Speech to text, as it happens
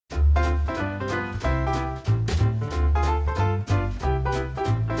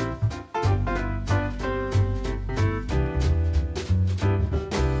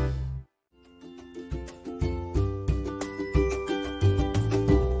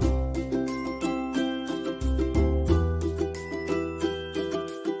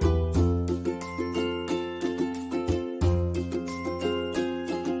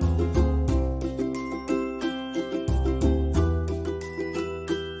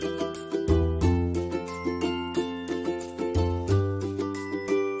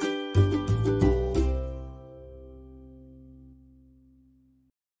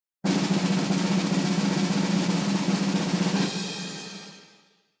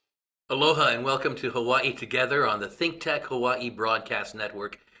Aloha and welcome to Hawaii Together on the ThinkTech Hawaii broadcast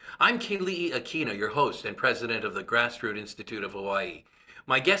network. I'm Keli'i Akina, your host and president of the Grassroot Institute of Hawaii.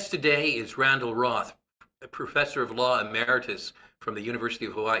 My guest today is Randy Roth, a professor of law emeritus from the University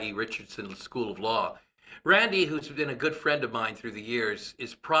of Hawaii Richardson School of Law. Randy, who's been a good friend of mine through the years,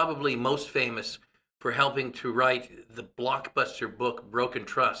 is probably most famous for helping to write the blockbuster book Broken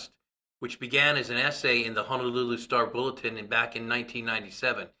Trust, which began as an essay in the Honolulu Star Bulletin back in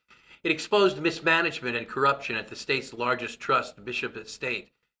 1997. It exposed mismanagement and corruption at the state's largest trust, Bishop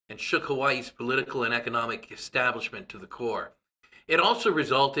Estate, and shook Hawaii's political and economic establishment to the core. It also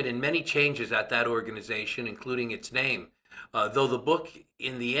resulted in many changes at that organization, including its name, though the book,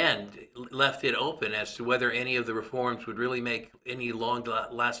 in the end, left it open as to whether any of the reforms would really make any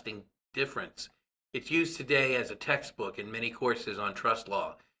long-lasting difference. It's used today as a textbook in many courses on trust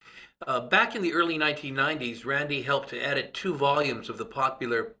law. Back in the early 1990s, Randy helped to edit 2 volumes of the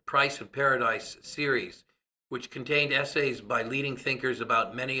popular Price of Paradise series, which contained essays by leading thinkers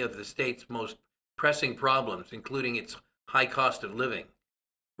about many of the state's most pressing problems, including its high cost of living.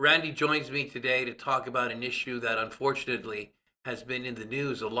 Randy joins me today to talk about an issue that unfortunately has been in the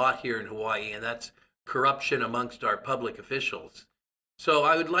news a lot here in Hawaii, and that's corruption amongst our public officials. So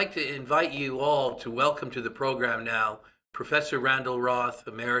I would like to invite you all to welcome to the program now Professor Randy Roth,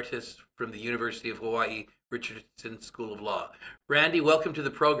 emeritus from the University of Hawaii Richardson School of Law. Randy, welcome to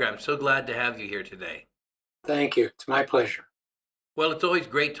the program. So glad to have you here today. Thank you. It's my pleasure. Well, it's always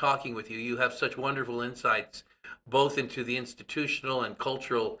great talking with you. You have such wonderful insights, both into the institutional and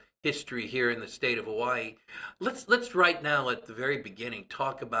cultural history here in the state of Hawaii. Let's right now at the very beginning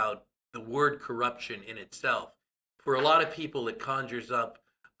talk about the word corruption in itself. For a lot of people, it conjures up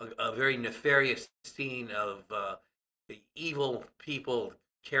a very nefarious scene of the evil people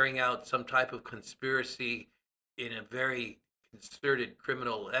carrying out some type of conspiracy in a very concerted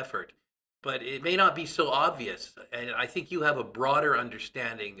criminal effort. But it may not be so obvious. And I think you have a broader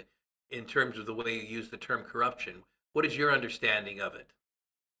understanding in terms of the way you use the term corruption. What is your understanding of it?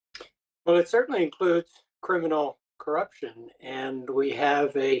 Well, it certainly includes criminal corruption. And we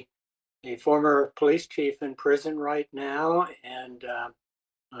have a former police chief in prison right now, and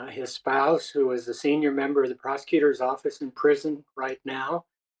his spouse, who is a senior member of the prosecutor's office, in prison right now.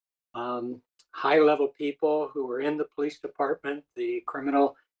 High level people who are in the police department, the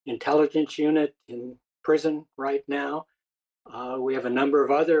criminal intelligence unit, in prison right now. We have a number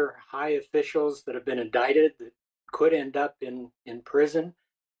of other high officials that have been indicted that could end up in prison.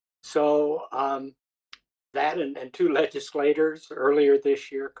 So that and 2 legislators earlier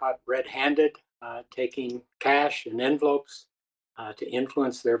this year caught red-handed, taking cash and envelopes to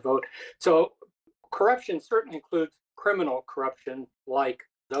influence their vote. So corruption certainly includes criminal corruption like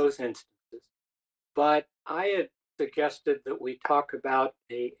those instances. But I had suggested that we talk about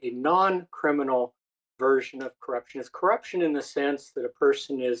a non-criminal version of corruption. It's corruption in the sense that a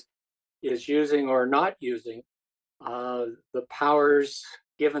person is using or not using the powers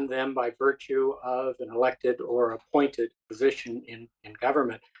given them by virtue of an elected or appointed position in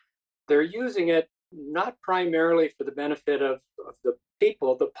government. They're using it not primarily for the benefit of the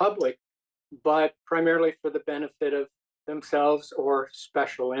people, the public, but primarily for the benefit of themselves or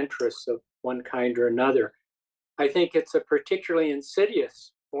special interests of one kind or another. I think it's a particularly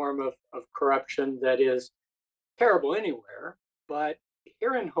insidious form of corruption that is terrible anywhere, but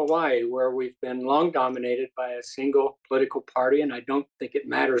here in Hawaii, where we've been long dominated by a single political party, and I don't think it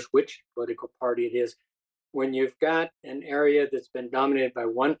matters which political party it is, when you've got an area that's been dominated by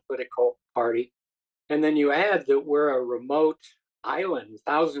one political party, and then you add that we're a remote island,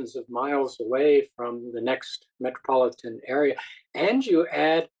 thousands of miles away from the next metropolitan area, and you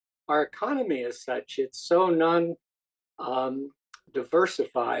add our economy as such, it's so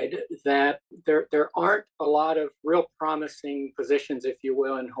diversified that there aren't a lot of real promising positions, if you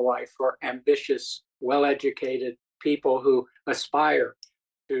will, in Hawaii for ambitious, well-educated people who aspire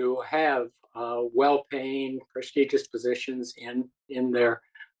to have well-paying, prestigious positions in their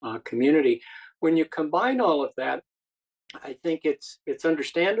community. When you combine all of that, I think it's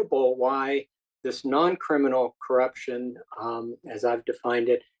understandable why this non-criminal corruption, as I've defined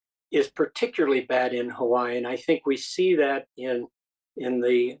it, is particularly bad in Hawaii. And I think we see that in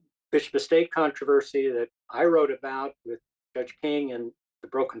the Bishop Estate controversy that I wrote about with Judge King and the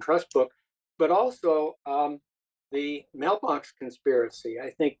Broken Trust book, but also the mailbox conspiracy.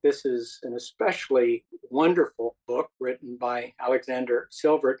 I think this is an especially wonderful book written by Alexander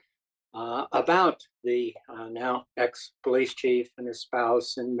Silvert about the now ex-police chief and his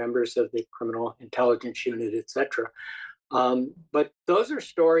spouse and members of the criminal intelligence unit, etc. But those are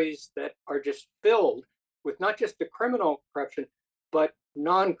stories that are just filled with not just the criminal corruption, but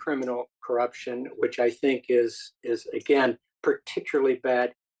non-criminal corruption, which I think is again particularly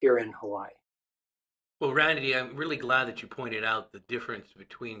bad here in Hawaii. Well, Randy, I'm really glad that you pointed out the difference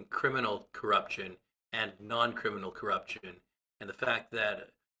between criminal corruption and non-criminal corruption, and the fact that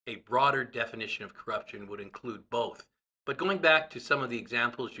a broader definition of corruption would include both. But going back to some of the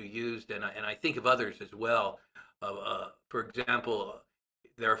examples you used, and I think of others as well, for example,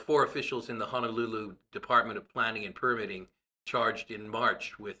 there are 4 officials in the Honolulu Department of Planning and Permitting charged in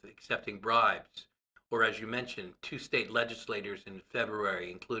March with accepting bribes. Or, as you mentioned, 2 state legislators in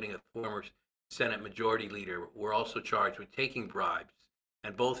February, including a former Senate Majority Leader, were also charged with taking bribes,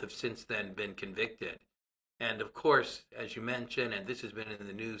 and both have since then been convicted. And of course, as you mentioned, and this has been in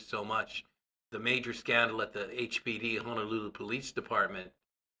the news so much, the major scandal at the HPD, Honolulu Police Department,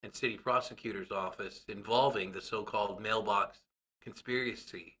 and City Prosecutor's Office involving the so-called mailbox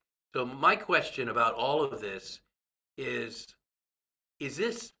conspiracy. So my question about all of this is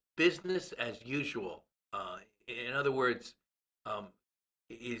this business as usual? In other words, um,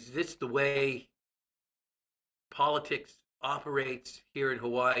 is this the way politics operates here in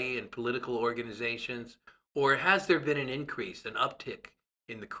Hawaii and political organizations, or has there been an increase, an uptick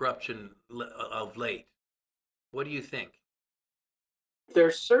in the corruption of late? What do you think?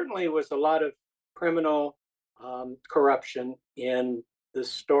 There certainly was a lot of criminal corruption in the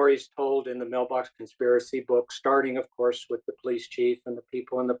stories told in the mailbox conspiracy book, starting, of course, with the police chief and the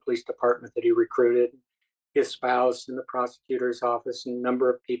people in the police department that he recruited, his spouse in the prosecutor's office, and a number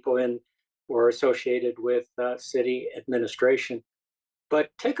of people in were associated with city administration. But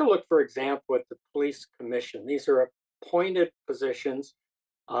take a look, for example, at the police commission. These are appointed positions,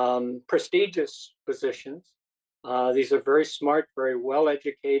 prestigious positions. These are very smart, very well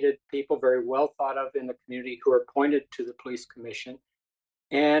educated people, very well thought of in the community who are appointed to the police commission.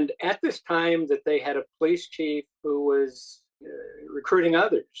 And at this time that they had a police chief who was recruiting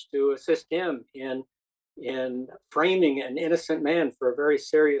others to assist him in framing an innocent man for a very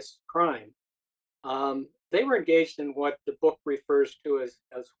serious crime, they were engaged in what the book refers to as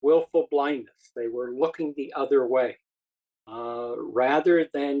willful blindness. They were looking the other way. Rather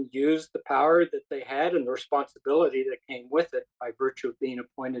than use the power that they had and the responsibility that came with it by virtue of being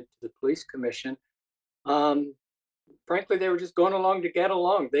appointed to the police commission, um, frankly, they were just going along to get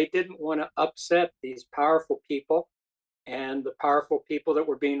along. They didn't want to upset these powerful people and the powerful people that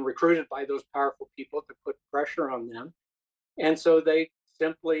were being recruited by those powerful people to put pressure on them. And so they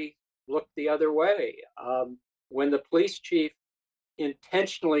simply looked the other way. When the police chief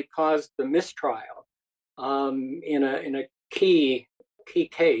intentionally caused the mistrial in a key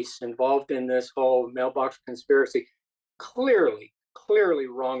case involved in this whole mailbox conspiracy, clearly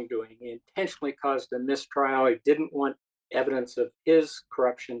wrongdoing. He intentionally caused a mistrial. He didn't want evidence of his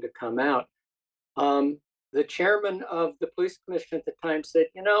corruption to come out. The chairman of the police commission at the time said,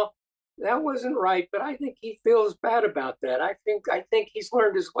 that wasn't right, but I think he feels bad about that. I think he's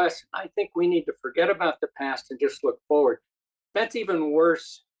learned his lesson. I think we need to forget about the past and just look forward. That's even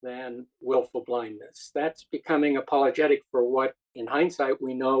worse than willful blindness. That's becoming apologetic for what, in hindsight,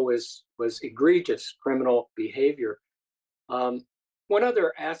 we know was egregious criminal behavior. One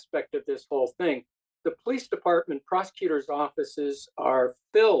other aspect of this whole thing, the police department, prosecutors' offices are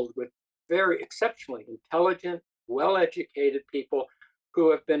filled with very exceptionally intelligent, well-educated people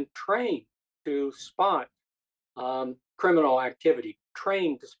who have been trained to spot criminal activity,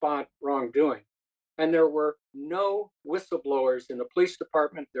 trained to spot wrongdoing. And there were no whistleblowers in the police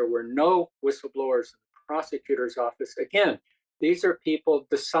department. There were no whistleblowers in the prosecutor's office. Again, these are people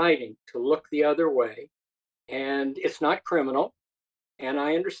deciding to look the other way. And it's not criminal. And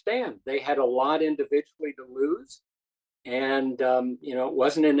I understand they had a lot individually to lose. And, it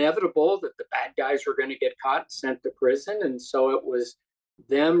wasn't inevitable that the bad guys were going to get caught and sent to prison. And so it was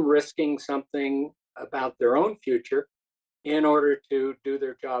them risking something about their own future in order to do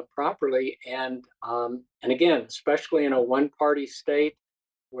their job properly. And again, especially in a one-party state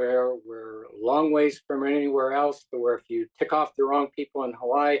where we're a long ways from anywhere else, where if you tick off the wrong people in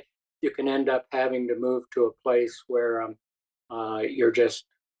Hawaii, you can end up having to move to a place where your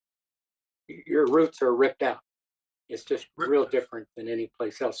roots are ripped out. It's just real different than any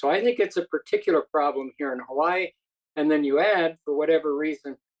place else. So I think it's a particular problem here in Hawaii. And then you add, for whatever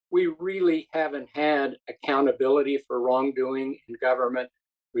reason, we really haven't had accountability for wrongdoing in government.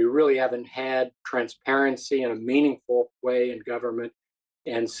 We really haven't had transparency in a meaningful way in government.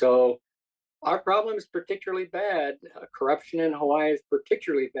 And so our problem is particularly bad. Corruption in Hawaii is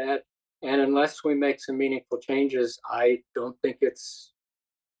particularly bad. And unless we make some meaningful changes, I don't think it's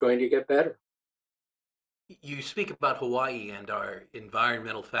going to get better. You speak about Hawaii and our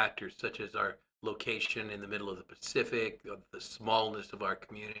environmental factors, such as our location in the middle of the Pacific, of the smallness of our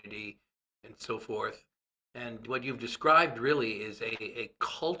community, and so forth. And what you've described really is a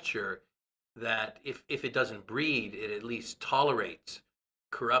culture that, if it doesn't breed, it at least tolerates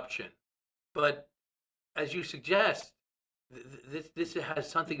corruption. But as you suggest, this has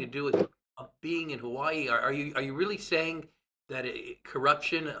something to do with being in Hawaii. Are you really saying that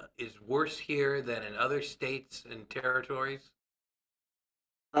corruption is worse here than in other states and territories?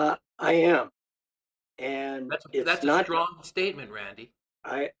 I am, and That's it's a not. strong statement, Randy.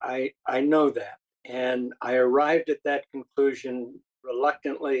 I know that, and I arrived at that conclusion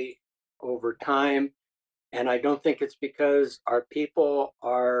reluctantly over time. And I don't think it's because our people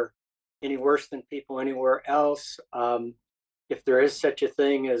are any worse than people anywhere else. If there is such a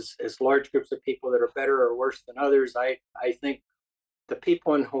thing as large groups of people that are better or worse than others, I think the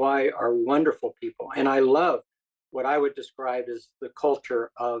people in Hawaii are wonderful people. And I love what I would describe as the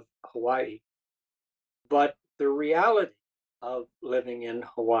culture of Hawaii. But the reality of living in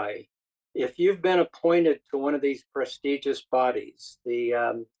Hawaii, if you've been appointed to one of these prestigious bodies,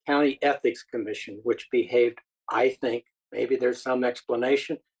 the County Ethics Commission, which behaved, I think, maybe there's some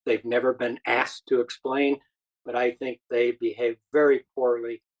explanation. They've never been asked to explain, but I think they behaved very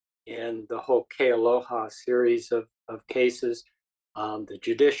poorly in the whole Kealoha series of cases. The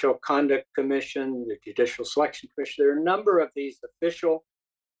Judicial Conduct Commission, the Judicial Selection Commission, there are a number of these official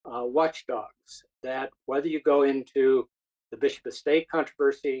watchdogs that, whether you go into the Bishop Estate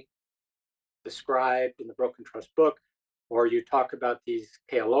controversy described in the Broken Trust book, or you talk about these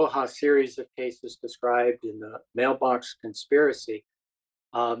Kealoha series of cases described in the mailbox conspiracy,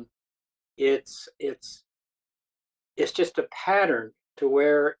 um, it's just a pattern to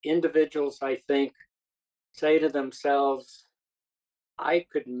where individuals, I think, say to themselves, I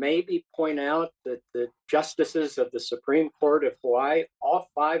could maybe point out that the justices of the Supreme Court of Hawaii, all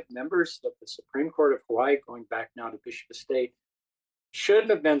 5 members of the Supreme Court of Hawaii, going back now to Bishop Estate, shouldn't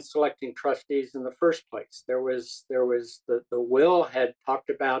have been selecting trustees in the first place. The will had talked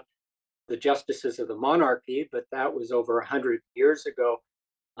about the justices of the monarchy, but that was over 100 years ago.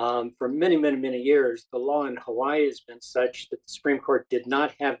 For many, many, many years, the law in Hawaii has been such that the Supreme Court did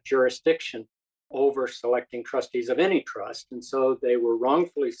not have jurisdiction over selecting trustees of any trust. And so they were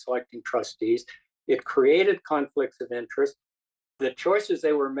wrongfully selecting trustees. It created conflicts of interest. The choices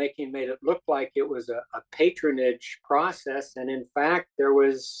they were making made it look like it was a patronage process. And in fact, there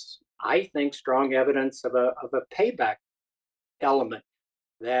was, I think, strong evidence of a payback element,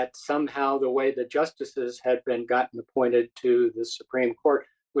 that somehow the way the justices had been gotten appointed to the Supreme Court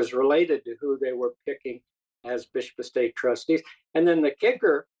was related to who they were picking as Bishop Estate trustees. And then the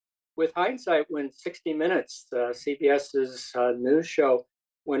kicker, with hindsight, when 60 Minutes, CBS's news show,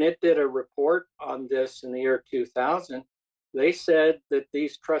 when it did a report on this in the year 2000, they said that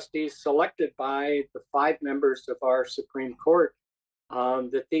these trustees selected by the 5 members of our Supreme Court,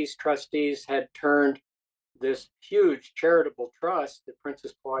 that these trustees had turned this huge charitable trust that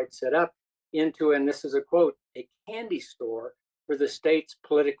Princess Pauline set up into, and this is a quote, a candy store for the state's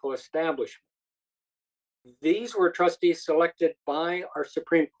political establishment. These were trustees selected by our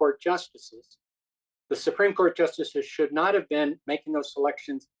Supreme Court justices. The Supreme Court justices should not have been making those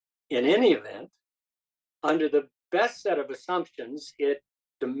selections in any event. Under the best set of assumptions, it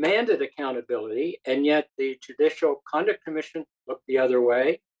demanded accountability, and yet the Judicial Conduct Commission looked the other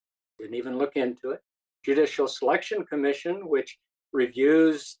way, didn't even look into it. Judicial Selection Commission, which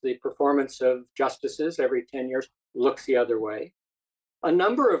reviews the performance of justices every 10 years, looks the other way. A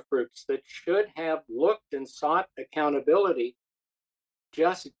number of groups that should have looked and sought accountability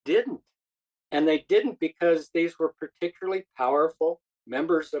just didn't. And they didn't because these were particularly powerful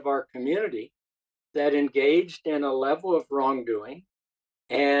members of our community that engaged in a level of wrongdoing.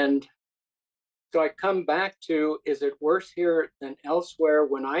 And so I come back to, is it worse here than elsewhere?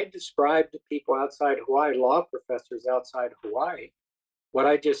 When I describe to people outside Hawaii, law professors outside Hawaii, what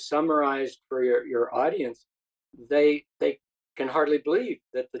I just summarized for your audience, they can hardly believe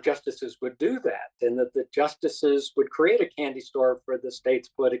that the justices would do that, and that the justices would create a candy store for the state's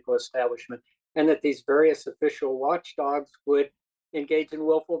political establishment, and that these various official watchdogs would engage in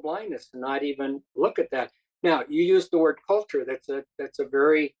willful blindness and not even look at that. Now, you use the word culture. That's a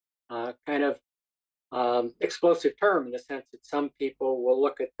very kind of explosive term, in the sense that some people will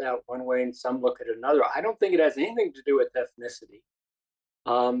look at that one way and some look at another. I don't think it has anything to do with ethnicity.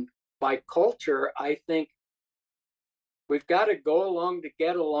 By culture, I think we've got to go along to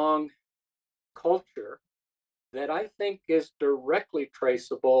get along culture that I think is directly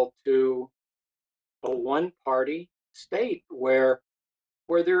traceable to a one-party state where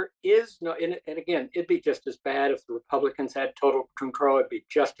where there is no, and again, it'd be just as bad if the Republicans had total control. It'd be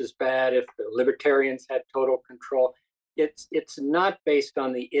just as bad if the Libertarians had total control. It's not based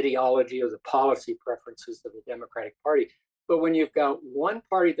on the ideology or the policy preferences of the Democratic Party. But when you've got one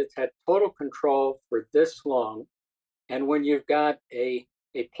party that's had total control for this long, and when you've got a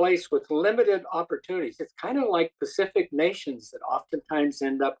place with limited opportunities, it's kind of like Pacific nations that oftentimes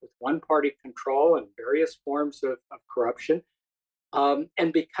end up with one party control and various forms of corruption.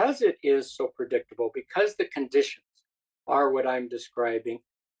 And because it is so predictable, because the conditions are what I'm describing,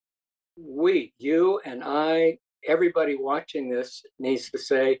 we, you and I, everybody watching this needs to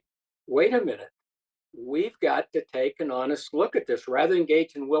say, wait a minute, we've got to take an honest look at this rather than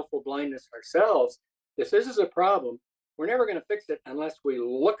engage in willful blindness ourselves. If this is a problem, we're never going to fix it unless we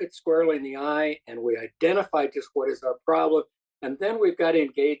look it squarely in the eye and we identify just what is our problem. And then we've got to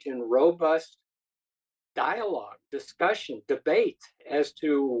engage in robust dialogue, discussion, debate as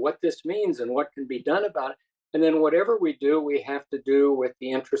to what this means and what can be done about it. And then whatever we do, we have to do with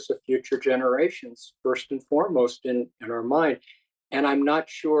the interests of future generations, first and foremost in our mind. And I'm not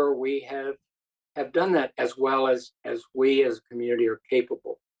sure we have done that as well as we as a community are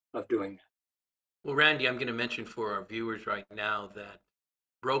capable of doing that. Well, Randy, I'm going to mention for our viewers right now that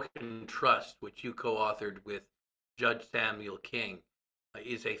Broken Trust, which you co-authored with Judge Samuel King,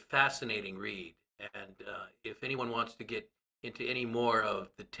 is a fascinating read. And if anyone wants to get into any more of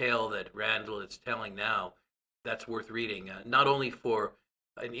the tale that Randall is telling now, that's worth reading, not only for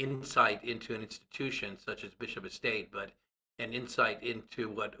an insight into an institution such as Bishop Estate, but an insight into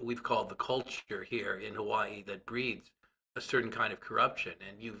what we've called the culture here in Hawaii that breeds a certain kind of corruption.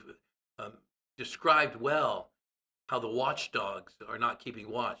 And you've described well how the watchdogs are not keeping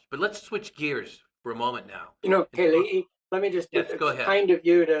watch. But let's switch gears for a moment now. You know, Keli'i, let me just, yes, go it's ahead. kind of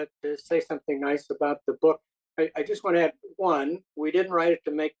you to say something nice about the book. I just want to add one, we didn't write it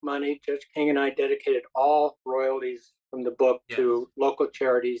to make money. Judge King and I dedicated all royalties from the book to local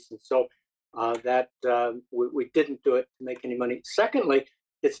charities. And so we didn't do it to make any money. Secondly,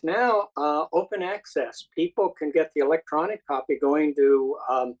 it's now open access. People can get the electronic copy going to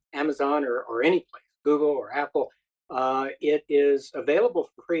Amazon or any place, Google or Apple. It is available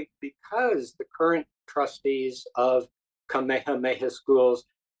for free because the current trustees of Kamehameha schools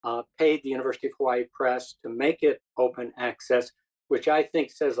paid the University of Hawaii Press to make it open access, which I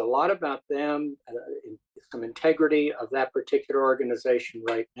think says a lot about them, some integrity of that particular organization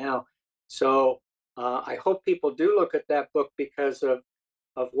right now. So I hope people do look at that book because of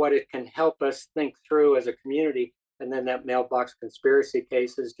what it can help us think through as a community. And then that mailbox conspiracy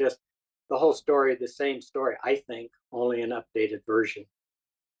case is just the whole story, the same story, I think, only an updated version.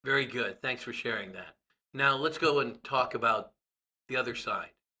 Very good. Thanks for sharing that. Now let's go and talk about the other side,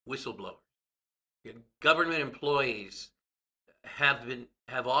 whistleblowers. Government employees have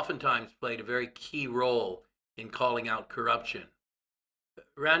oftentimes played a very key role in calling out corruption.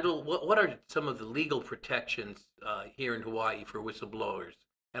 Randall, what are some of the legal protections here in Hawaii for whistleblowers,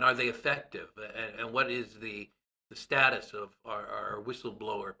 and are they effective? And what is the status of our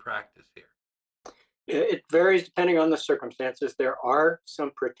whistleblower practice here? It varies depending on the circumstances. There are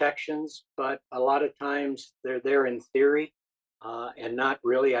some protections, but a lot of times they're there in theory and not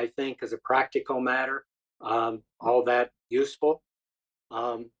really, I think, as a practical matter, all that useful.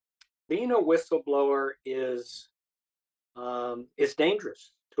 Being a whistleblower is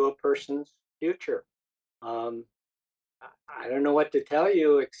dangerous to a person's future. I don't know what to tell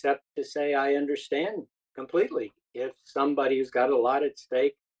you except to say I understand completely. If somebody who's got a lot at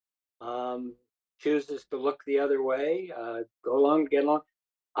stake chooses to look the other way, go along, get along,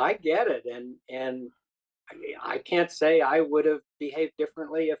 I get it, and I can't say I would have behaved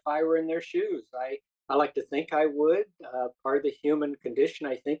differently if I were in their shoes. I like to think I would. Part of the human condition,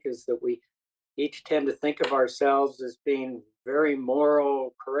 I think, is that we each tend to think of ourselves as being very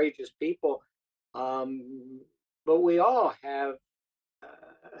moral, courageous people. But we all have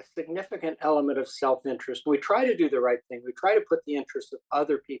a significant element of self-interest. We try to do the right thing. We try to put the interests of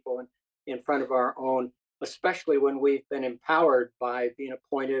other people in front of our own, especially when we've been empowered by being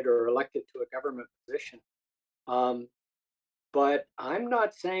appointed or elected to a government position. But I'm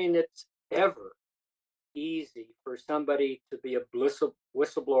not saying it's ever easy for somebody to be a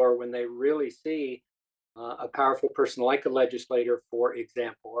whistleblower when they really see a powerful person like a legislator, for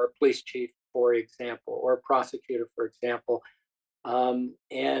example, or a police chief, for example, or a prosecutor, for example.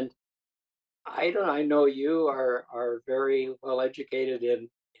 And I know you are very well educated in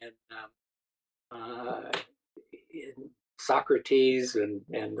Socrates and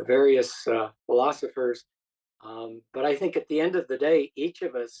the various philosophers. But I think at the end of the day, each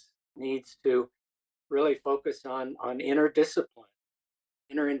of us needs to really focus on inner discipline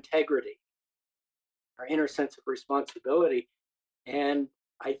inner integrity, our inner sense of responsibility. And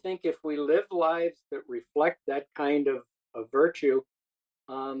I think if we live lives that reflect that kind of virtue,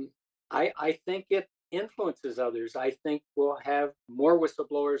 um, I think it influences others. I think we'll have more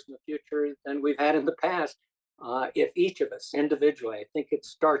whistleblowers in the future than we've had in the past. If each of us individually, I think it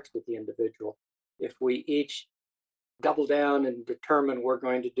starts with the individual. If we each double down and determine we're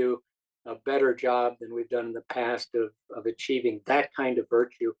going to do a better job than we've done in the past of achieving that kind of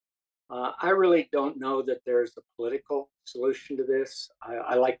virtue. I really don't know that there's a political solution to this.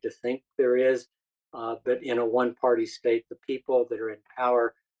 I like to think there is, but in a one party state, the people that are in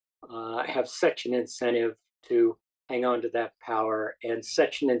power have such an incentive to hang on to that power and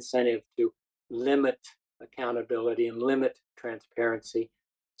such an incentive to limit accountability and limit transparency.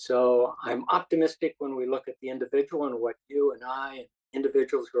 So I'm optimistic when we look at the individual and what you and I and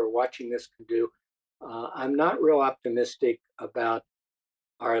individuals who are watching this can do. I'm not real optimistic about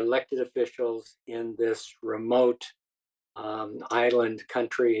our elected officials in this remote island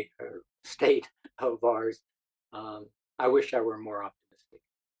country or state of ours. Um, I wish I were more optimistic.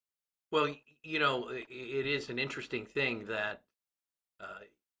 Well, it is an interesting thing that uh,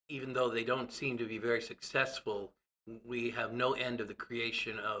 even though they don't seem to be very successful, we have no end of the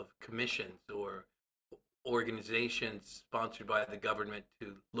creation of commissions or organizations sponsored by the government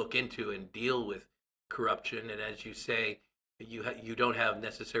to look into and deal with corruption. And as you say, you don't have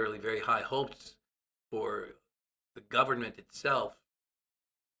necessarily very high hopes for the government itself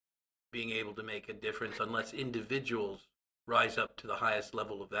being able to make a difference unless individuals rise up to the highest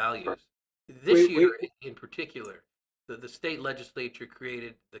level of values. This year, in particular, the state legislature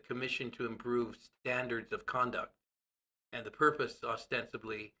created the Commission to Improve Standards of Conduct, and the purpose,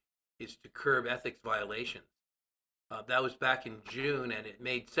 ostensibly, is to curb ethics violations. That was back in June, and it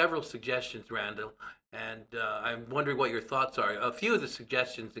made several suggestions, Randall, and I'm wondering what your thoughts are. A few of the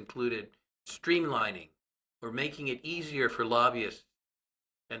suggestions included streamlining or making it easier for lobbyists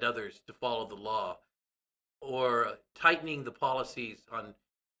and others to follow the law, or tightening the policies on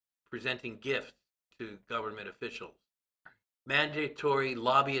presenting gifts to government officials, mandatory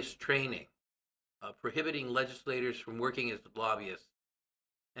lobbyist training, prohibiting legislators from working as lobbyists,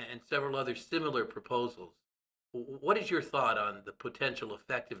 and several other similar proposals. What is your thought on the potential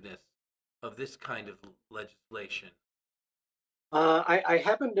effectiveness of this kind of legislation? I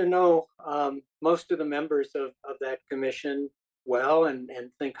happen to know most of the members of that commission well and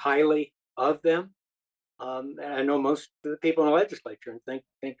think highly of them. And I know most of the people in the legislature and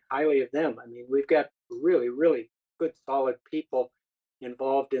think highly of them. I mean, we've got really, really good, solid people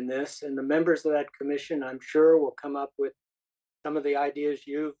involved in this. And the members of that commission, I'm sure, will come up with some of the ideas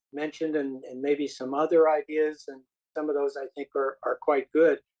you've mentioned and maybe some other ideas. And some of those I think are quite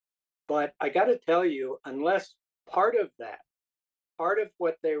good. But I got to tell you, unless part of that, part of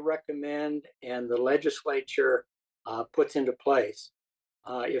what they recommend and the legislature puts into place,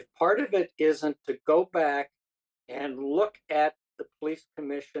 if part of it isn't to go back and look at the police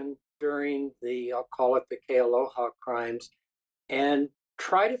commission during the, I'll call it the Kealoha crimes, and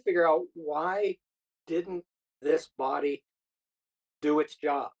try to figure out why didn't this body do its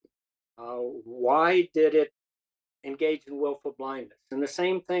job? Why did it engage in willful blindness? And the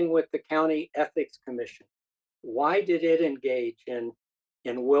same thing with the county ethics commission. Why did it engage in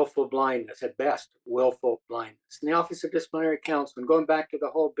willful blindness, at best, willful blindness? And the Office of Disciplinary Counsel, and going back to the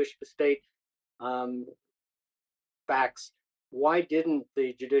whole Bishop Estate um, facts, why didn't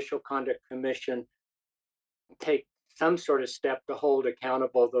the Judicial Conduct Commission take some sort of step to hold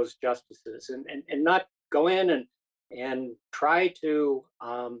accountable those justices and not go in and try to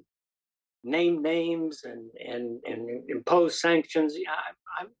name names and impose sanctions?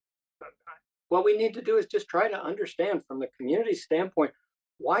 Yeah, what we need to do is just try to understand from the community standpoint,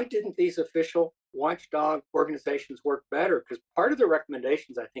 why didn't these official watchdog organizations work better? Because part of the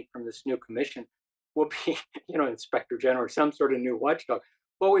recommendations, I think, from this new commission will be, inspector general or some sort of new watchdog.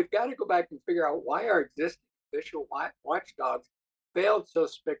 Well, we've got to go back and figure out why our existing official watchdogs failed so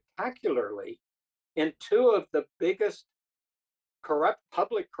spectacularly in two of the biggest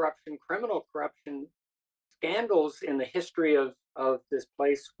public corruption, criminal corruption scandals in the history of this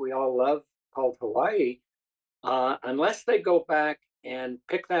place we all love called Hawaii. Unless they go back and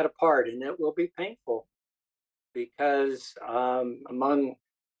pick that apart, and it will be painful because, among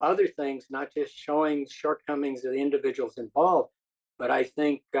other things, not just showing shortcomings of the individuals involved, but I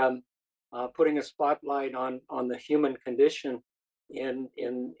think putting a spotlight on the human condition in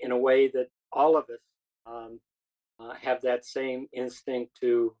a way that all of us have that same instinct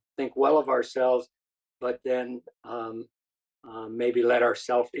to think well of ourselves, but then maybe let our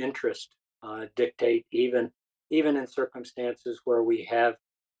self-interest dictate even even in circumstances where we have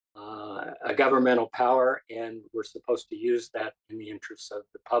a governmental power and we're supposed to use that in the interests of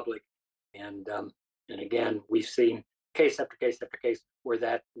the public. And again, we've seen case after case after case where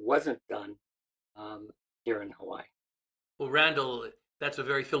that wasn't done here in Hawaii. Well, Randall, that's a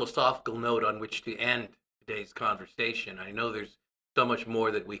very philosophical note on which to end today's conversation. I know there's so much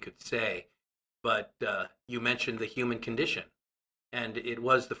more that we could say, but you mentioned the human condition. And it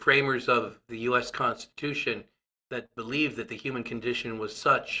was the framers of the U.S. Constitution that believed that the human condition was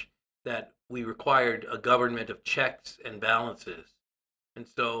such that we required a government of checks and balances. And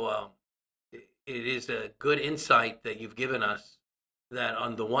so it is a good insight that you've given us that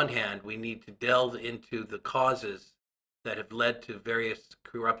on the one hand, we need to delve into the causes that have led to various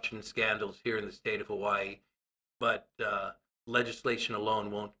corruption scandals here in the state of Hawaii, but legislation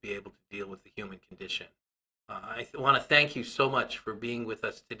alone won't be able to deal with the human condition. I want to thank you so much for being with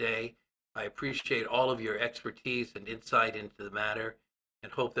us today. I appreciate all of your expertise and insight into the matter,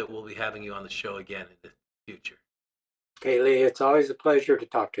 and hope that we'll be having you on the show again in the future. Keli'i, it's always a pleasure to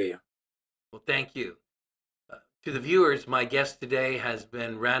talk to you. Well, thank you. To the viewers, my guest today has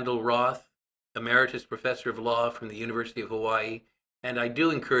been Randall Roth, Emeritus Professor of Law from the University of Hawaii, and I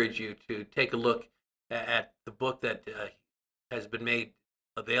do encourage you to take a look at the book that has been made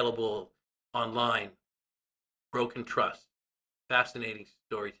available online, Broken Trust, fascinating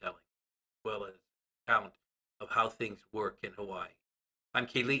storytelling, as well as account of how things work in Hawaii. I'm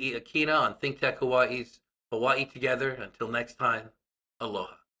Keli'i Akina on ThinkTech Hawaii's Hawaii Together. Until next time,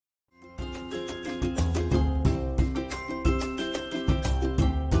 aloha.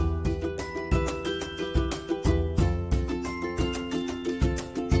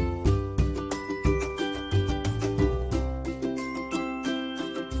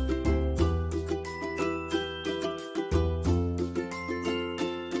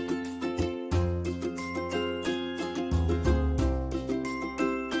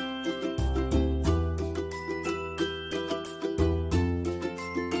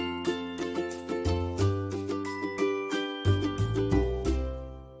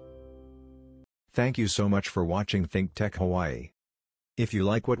 Thank you so much for watching ThinkTech Hawaii. If you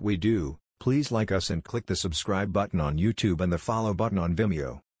like what we do, please like us and click the subscribe button on YouTube and the follow button on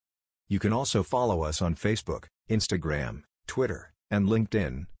Vimeo. You can also follow us on Facebook, Instagram, Twitter, and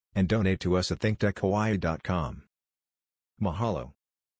LinkedIn, and donate to us at thinktechhawaii.com. Mahalo.